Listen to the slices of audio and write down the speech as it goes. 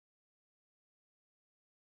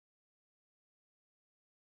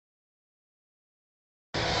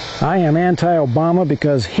I am anti-Obama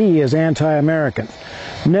because he is anti-American.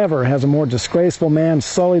 Never has a more disgraceful man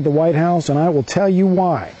sullied the White House, and I will tell you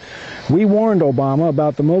why. We warned Obama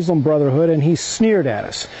about the Muslim Brotherhood, and he sneered at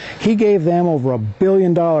us. He gave them over $1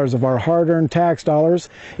 billion of our hard-earned tax dollars,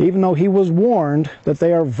 even though he was warned that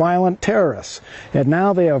they are violent terrorists. And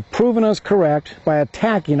now they have proven us correct by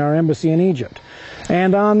attacking our embassy in Egypt.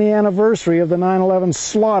 And on the anniversary of the 9/11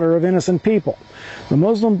 slaughter of innocent people. The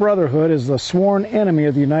Muslim Brotherhood is the sworn enemy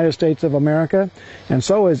of the United States of America, and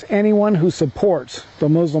so is anyone who supports the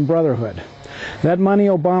Muslim Brotherhood. That money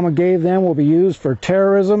Obama gave them will be used for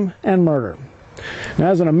terrorism and murder. Now,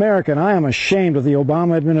 as an American, I am ashamed of the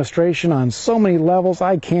Obama administration on so many levels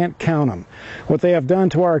I can't count them. What they have done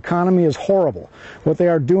to our economy is horrible. What they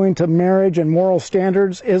are doing to marriage and moral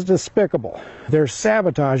standards is despicable. Their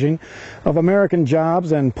sabotaging of American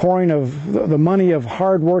jobs and pouring of the money of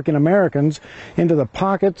hard-working Americans into the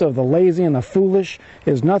pockets of the lazy and the foolish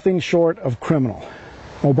is nothing short of criminal.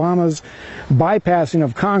 Obama's bypassing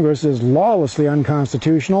of Congress is lawlessly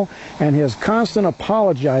unconstitutional, and his constant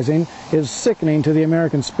apologizing is sickening to the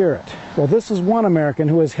American spirit. Well, this is one American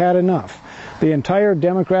who has had enough. The entire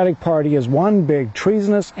Democratic Party is one big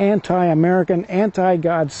treasonous, anti-American,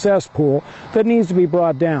 anti-God cesspool that needs to be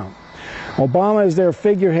brought down. Obama is their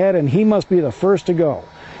figurehead, and he must be the first to go.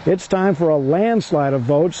 It's time for a landslide of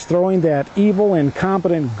votes throwing that evil,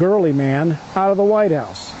 incompetent, girly man out of the White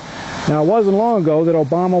House. Now, it wasn't long ago that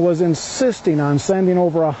Obama was insisting on sending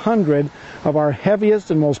over 100 of our heaviest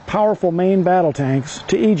and most powerful main battle tanks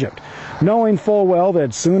to Egypt, knowing full well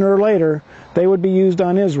that sooner or later they would be used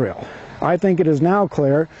on Israel. I think it is now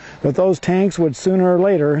clear that those tanks would sooner or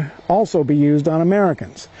later also be used on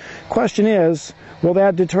Americans. Question is, will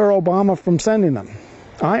that deter Obama from sending them?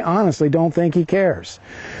 I honestly don't think he cares.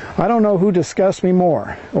 I don't know who disgusts me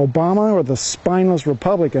more, Obama or the spineless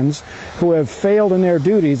Republicans who have failed in their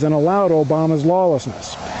duties and allowed Obama's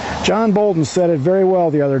lawlessness. John Bolton said it very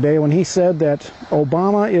well the other day when he said that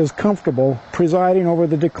Obama is comfortable presiding over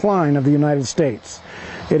the decline of the United States.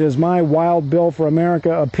 It is my Wild Bill for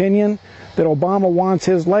America opinion that Obama wants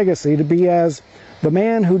his legacy to be as the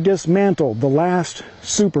man who dismantled the last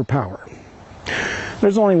superpower.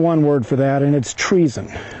 There's only one word for that, and it's treason.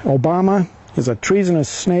 Obama is a treasonous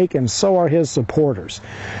snake, and so are his supporters.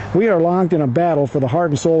 We are locked in a battle for the heart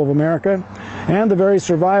and soul of America and the very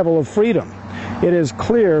survival of freedom. It is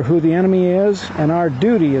clear who the enemy is, and our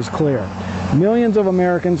duty is clear. Millions of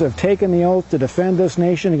Americans have taken the oath to defend this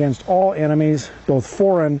nation against all enemies, both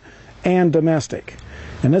foreign and domestic.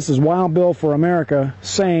 And this is Wild Bill for America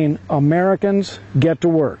saying, Americans, get to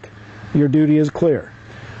work. Your duty is clear.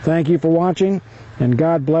 Thank you for watching, and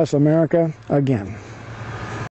God bless America again.